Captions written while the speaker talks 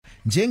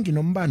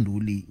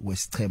njenginombanduli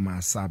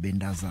wesichema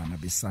sabendazana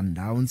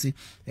beSundowns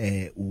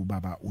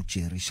ubaba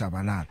uJerry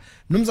Shabalala.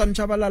 Nomzana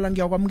Shabalala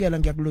ngiyakwamukela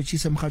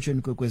ngiyakulochisa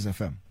emhathweni kwekwez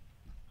FM.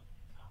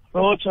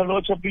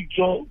 Locha Big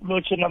Joe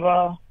locha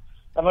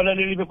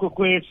nabalaleli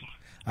bekwekwez.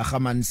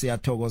 Ahamani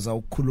siyathokoza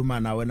ukukhuluma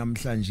nawe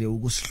namhlanje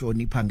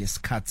ukusihlonipha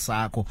ngesikhathi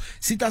sakho.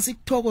 Sitha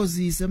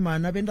sikuthokozise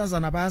mana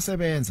abendazana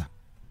bayasebenza.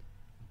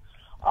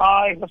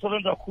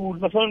 Basebenza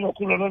kakhulu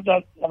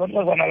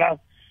abantazana la.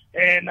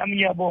 Nami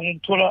ngiyabonga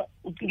ukuthola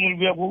ucingo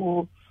lubuya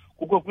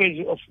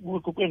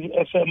kwekwez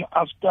FM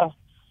after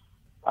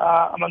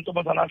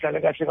amantombazana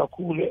adlale kahle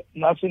kakhulu.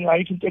 Nasi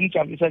ngayithi into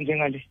engijabulisa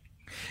njengale.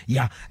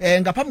 Ya,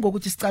 ngaphambi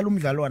kokuthi sicala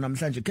umdlalo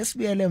namhlanje ke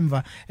sibuyele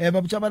emva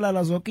baba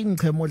Shabalala zonke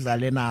ingchemo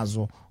odlale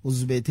nazo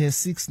uzibethe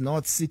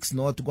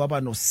 6-0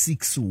 kwaba no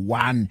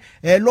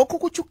 6-1 lokho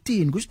kuthi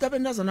ukuthini kusho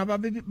abendazana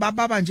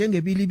baba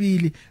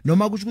njengebilibili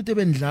noma kusho ukuthi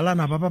bendlala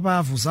nababa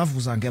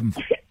bavuza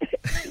ngemva.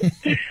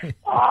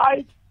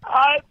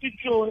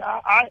 Picture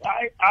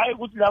I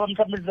ukuthi laba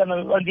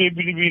mhlawumbe banje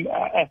ebilibili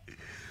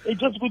it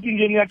just ukuthi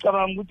nje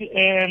ngiyacabanga ukuthi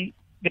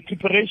the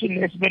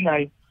preparation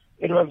esibenayo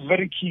it was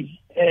very key.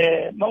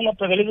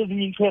 Mawungabhekelele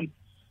ezinye ichema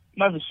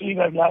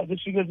mazifika la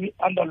zifike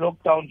under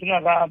lockdown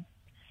singaka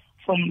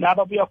from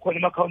laba buya khona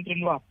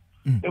emakhawuntini wabo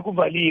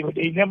bekuvaliwe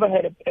they never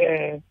had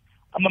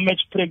ama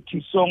match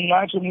practice so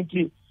ngathi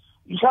ukuthi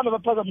mhlawumbe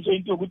baphakamise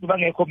into ukuthi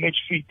bangekho match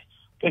fit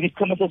bese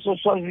ichema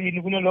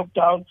sesoswazini kune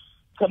lockdown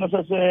ichema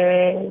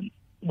sese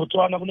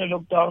Botswana kune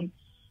lockdown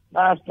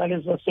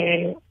nasinale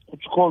sase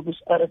uChikhobe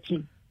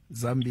team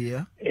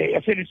Zambia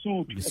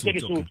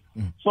yaselisuthu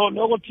so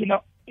lokho thina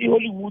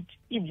iHollywood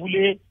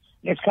ivule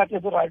nesikhathi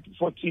esiright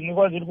for thina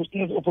ikwazi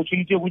ukuthi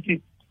opportunity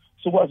ukuthi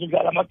sikwazi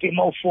ukudlala amagame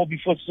awu4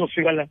 before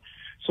sisofika la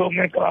so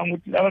ngicabanga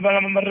ukuthi laba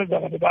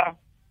balamarezerve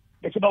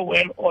bese ba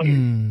well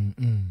on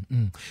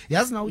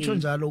yazi na utsho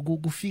njalo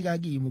kufika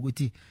kimi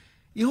ukuthi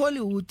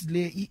iHollywood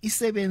le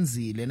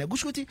isebenzile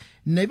nekusho ukuthi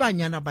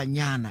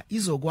nebanyana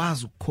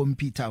izokwazi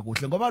ukucompete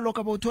kuhle ngoba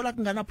lokho abawuthola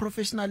kungana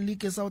professional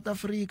league eSouth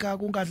Africa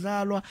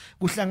kungadlalwa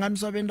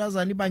kuhlanganiswa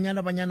abendazana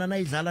ibanyana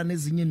nayidlala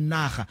nezinye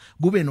inaga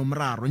kube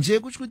nomraro nje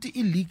kusho ukuthi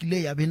ileague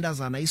le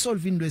yabendazana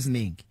isolve into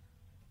eziningi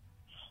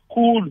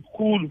cool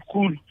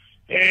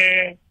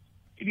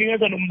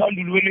inikeza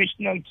nombanduli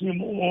wenational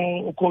team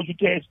ucoach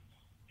test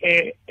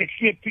a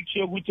clear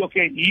picture ukuthi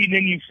okay yini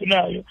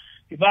engiyifunayo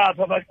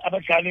ibapha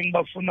abadlali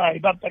engibafunayo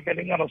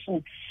ibabadlali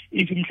engabafuni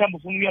if mhlawumbe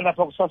ufuna ukuya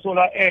lapha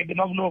kusasola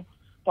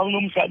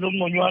bakunomdlalo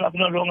omnconywana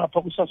kunalo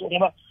ngapha kusaso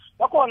ngoba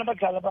bakhona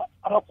abadlali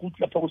abagood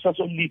lapha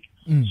kusaso league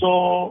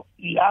so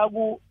la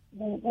ku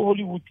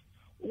Hollywood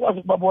ukwazi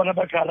ukubabona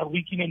abadlala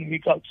week in and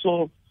week out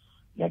so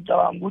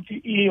ngiyacabanga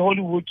ukuthi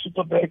iHollywood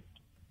Superbet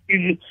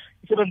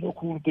isebenza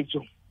kakhulu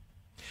picture.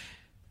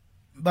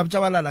 Baba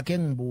Shabalala ke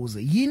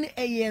ngibuze yini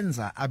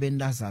eyenza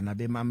abendazana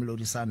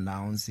beMamelodi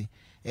Sundowns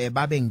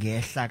babe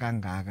ngehla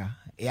kangaka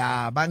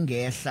ya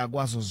bangehla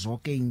kwazo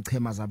zonke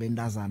ingchema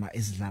zabendazana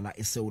ezidlala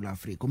eSouth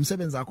Africa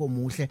umsebenzi wakho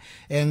muhle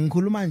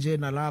ngikhuluma nje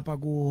nalapha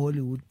ku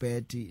Hollywood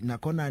Bet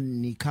nakhona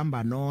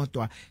nikhamba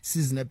nodwa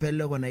season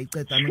ephele kona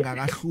iceda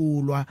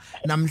ningakahlulwa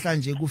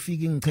namhlanje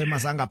kufika ingchema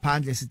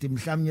zangaphandle sithi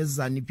mhlawumnye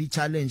sizaniphi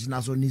challenge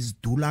nazo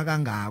nizidula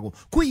kangako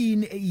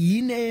kuyini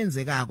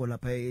eyenzekako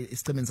lapha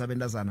esichemeni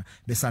sabendazana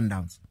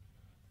beSundowns.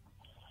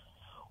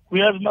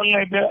 Uyazi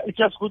mangayibeka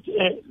just ukuthi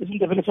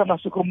isindebele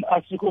samasiko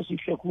asiko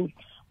sihle khulu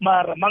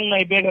mara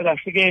mangayibeka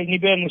kahle ke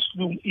ngibe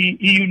ngesilungu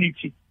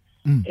iunity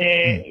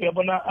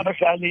uyabona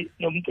abadlali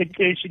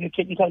nomqeqeshi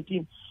netechnical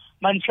team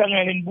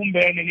manihlangene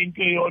nibumbene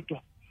into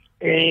eyodwa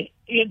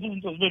yenza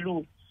izinto zibe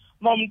lula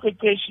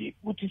umqeqeshi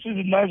ukuthi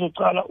season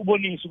mayizocala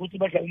ubonise ukuthi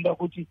badlali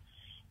bakho ukuthi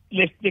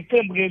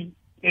leqembu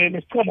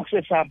lesichema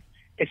kusesami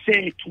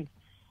esethu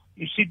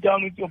you sit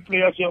down with your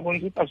players uyabona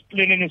ukuthi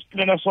asiplane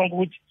sonke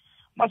ukuthi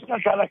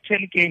masingadlala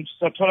 10 games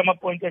sathola ama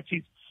point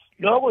athisi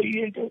lokho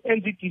into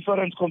enzi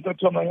difference compared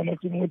to amanye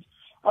amateam ukuthi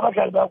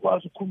abadlali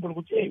bayakwazi ukukhumbula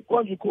ukuthi hey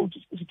konje coach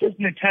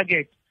sithe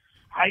target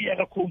hayi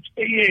aka coach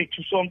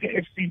eyethu sonke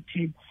FC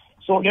team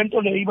so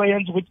lento le iba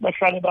yenza ukuthi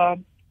bahlale ba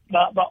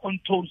on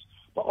toes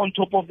ba on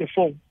top of the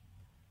form.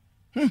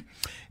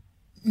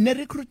 Ne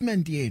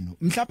recruitment yenu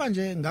mhlapa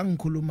nje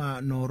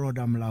ngangikhuluma no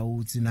Roda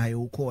Mlawuthi naye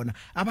ukhona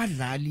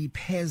abadlali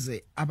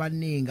pheze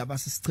abaningi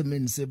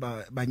abasisichimeni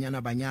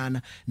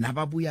sebanyana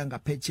nababuya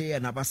ngaphetsheya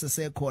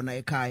nabasesekhona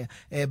ekhaya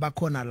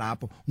bakhona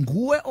lapho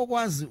nguwe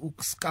okwazi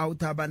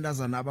ukuscout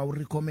abantazana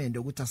abawu-recommend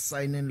ukuthi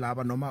assignen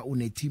laba noma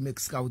une team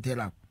ekuscoute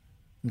lapho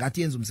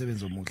ngathi yenza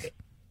umsebenzi omuhle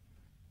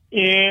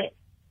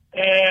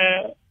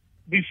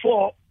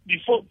before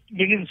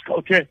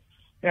bengiscoutela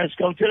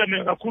ngiyascoutela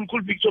mina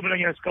kakhulu picture mina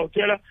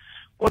ngiyascoutela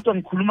kodwa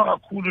ngikhuluma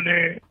kakhulu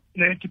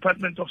ne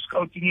department of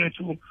scouting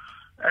yethu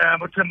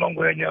abathemba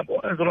ngwenya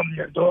yabo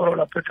ezolomnyandoro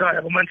lapha ekhaya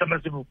abamandla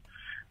amazibu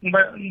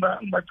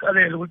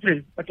ngibacalele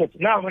ukuthi bathathe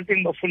nawo abantu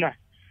engibafunayo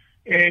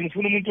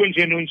ngifuna umuntu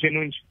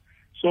onje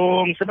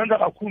so ngisebenza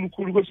kakhulu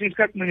kwesinye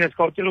isikhathi mina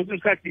ngiyascoutela kwesinye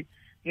isikhathi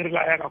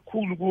ngirelaya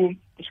kakhulu ku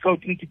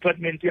scouting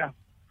department yabo.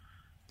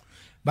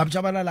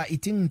 Babjabalala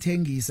ithi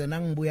ngithengise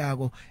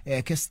nangibuyako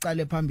ke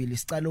sicale phambili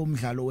sicale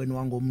umdlalo wenu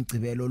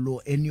wangomgcibelo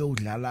lo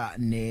eniyodlala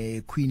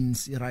ne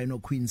Queens Rhino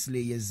Queens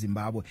le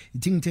yeZimbabwe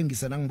ithi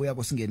ngithengise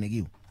nangibuyako singene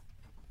kiwo.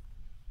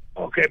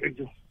 Okay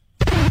big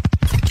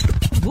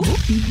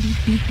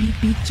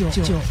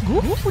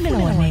Fulela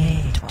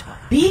Wanetwa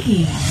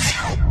Biggie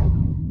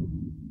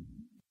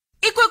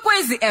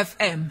Ikwekwezi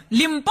FM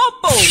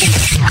Limpopo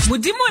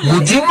Mudimole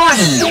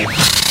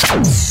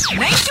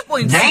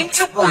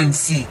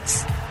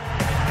 90.6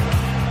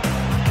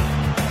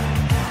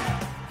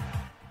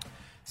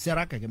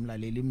 Siyaraga ke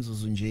mlaleli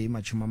imzuzu nje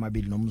imachuma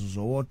amabili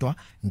nomzuzu owodwa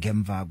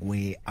ngemva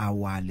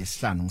kwe-hour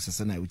lesihlanu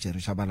ngisesenayo uJerry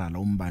Shabalala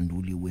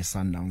umbanduli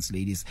we-Sundowns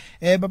ladies.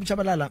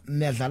 Babushabalala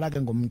niyadlala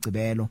ke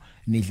ngomgcibelo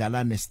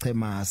nidlala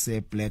nesichema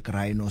se-Black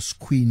Rhinos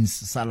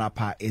Queens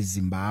salapha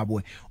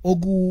eZimbabwe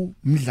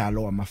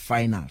okumdlalo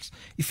wama-finals.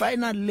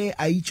 I-final le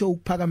ayicho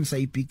ukuphakamisa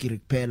ibhigiri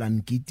kuphela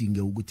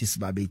ngidinge ukuthi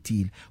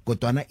sibabethile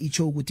kodwana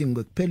icho ukuthi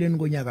ngekupheleni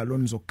konyaka lo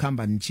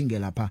nizokukhamba nichinge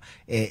lapha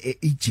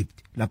eEgypt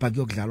lapha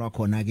kuyokudlalwa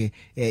khona ke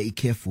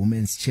iCAF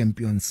Women's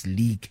Champions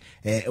League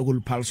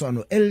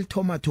okuliphaliswano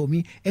elithoma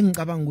thomi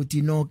engicabanga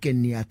ukuthi nonke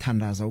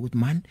niyathandaza ukuthi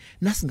man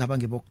nasingaba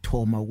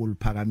ngebokuthoma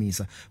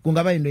ukuliphakamisa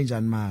kungaba into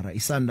enjani mara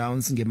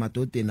iSundowns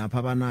ngemadodeni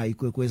apha banayo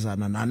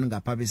ikwekwezana nani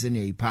ngapha bese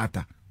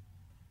niyayiphatha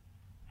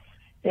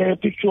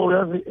picture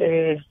yazi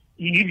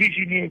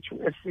ivision yethu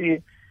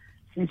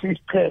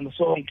sisiqhelo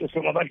sonke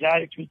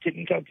singabadlali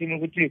technical team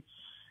ukuthi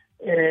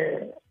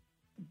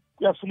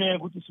kuyafuneka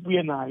ukuthi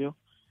sibuye nayo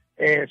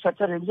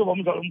Saturday kuzoba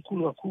umdlalo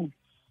omkhulu kakhulu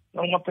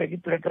ngingabheka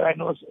iBlack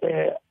Rhinos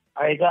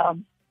ayika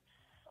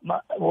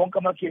wonke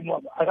amagame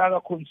wabo akaka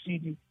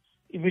concede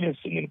even a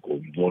single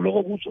goal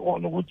lokho kusho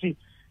khona ukuthi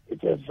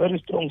it's a very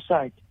strong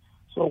side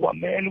so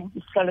kwamele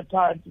ukuthi sihlale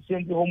phansi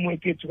senze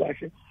homework yethu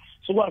kahle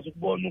sikwazi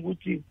ukubona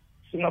ukuthi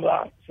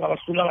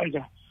singabahlula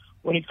kanjani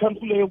when it comes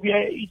to leyo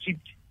kuya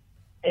eEgypt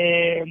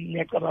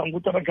ngiyacabanga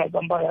ukuthi abadlali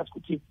bambaya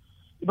ukuthi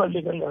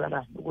ibaluleke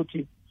kangakanani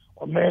ukuthi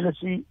kwamele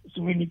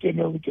siwine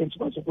igame weekend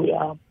sikwazi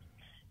kuya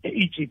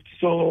eEgypt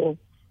so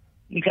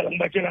ngikhala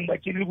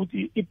ngibatshela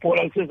ukuthi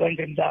ibhola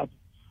lisezandleni zabo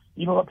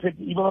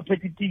yibo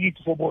baphethe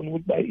itikiti for bona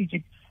ukuthi baye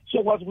eEgypt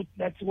so kwazi ukuthi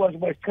nathi sikwazi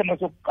ukuba isichema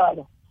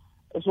sokuqala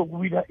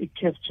sokuwina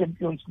iCAF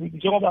Champions League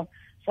njengoba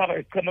saba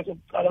isichema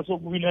sokuqala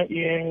sokuwina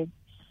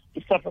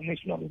iSouth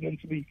National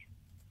Women's League.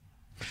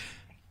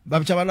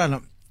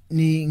 Babjabalala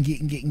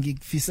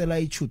ngikufisela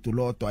ichudu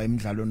lodwa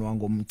emidlalweni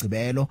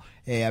wangomgcibelo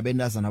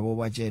abendazana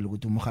bobatshela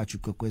ukuthi umhathi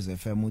ukwekwezi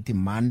FM uthi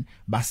man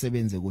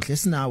basebenze kuhle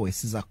sinawe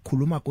siza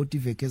kukhuluma kodwa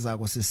iveke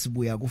zakho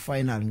sesibuya ku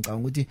final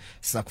ngicabanga ukuthi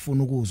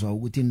sizakufuna ukuzwa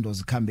ukuthi into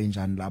zikhambe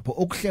njani lapho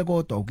okuhle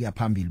kodwa ukuya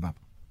phambili baba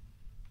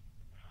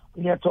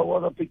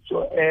ngiyathokoza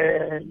picture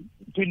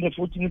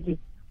 2014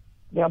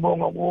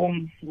 ngiyabonga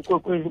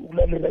ukwekwezi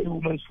ukulalela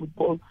iwomen's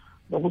football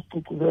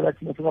nokusicugcuzela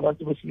thina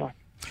singabantu besimanje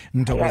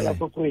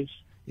ngithokoza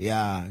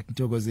ya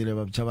ngithokozile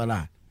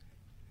babchabalala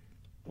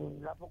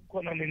lapho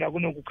kukhona nina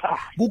kunokukhanya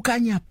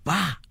kukhanya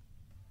ba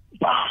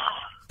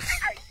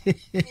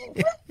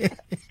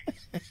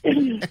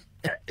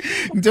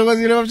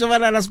ngithokozile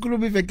babchabalala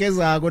sikhuluma iveke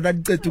zakho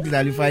naniceda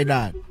ukudlala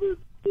ifinal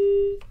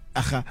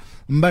aha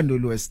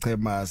mbanduli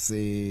wesichema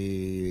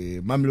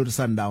se Mamelodi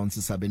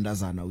Sundowns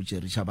sabendazana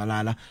uJerry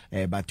Shabalala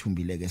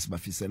bathumbile ke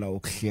sibafisela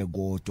okuhle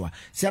kodwa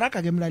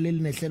siyaraga ke mlaleli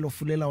nehlelo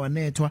Fulela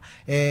Wanetwa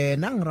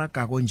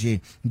nangiraga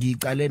konje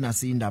ngicale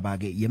nasindaba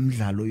ke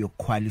yemidlalo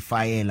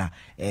yokuqualifyela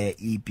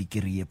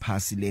ibhigiri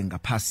yephasi le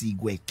ngaphasi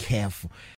kweCAF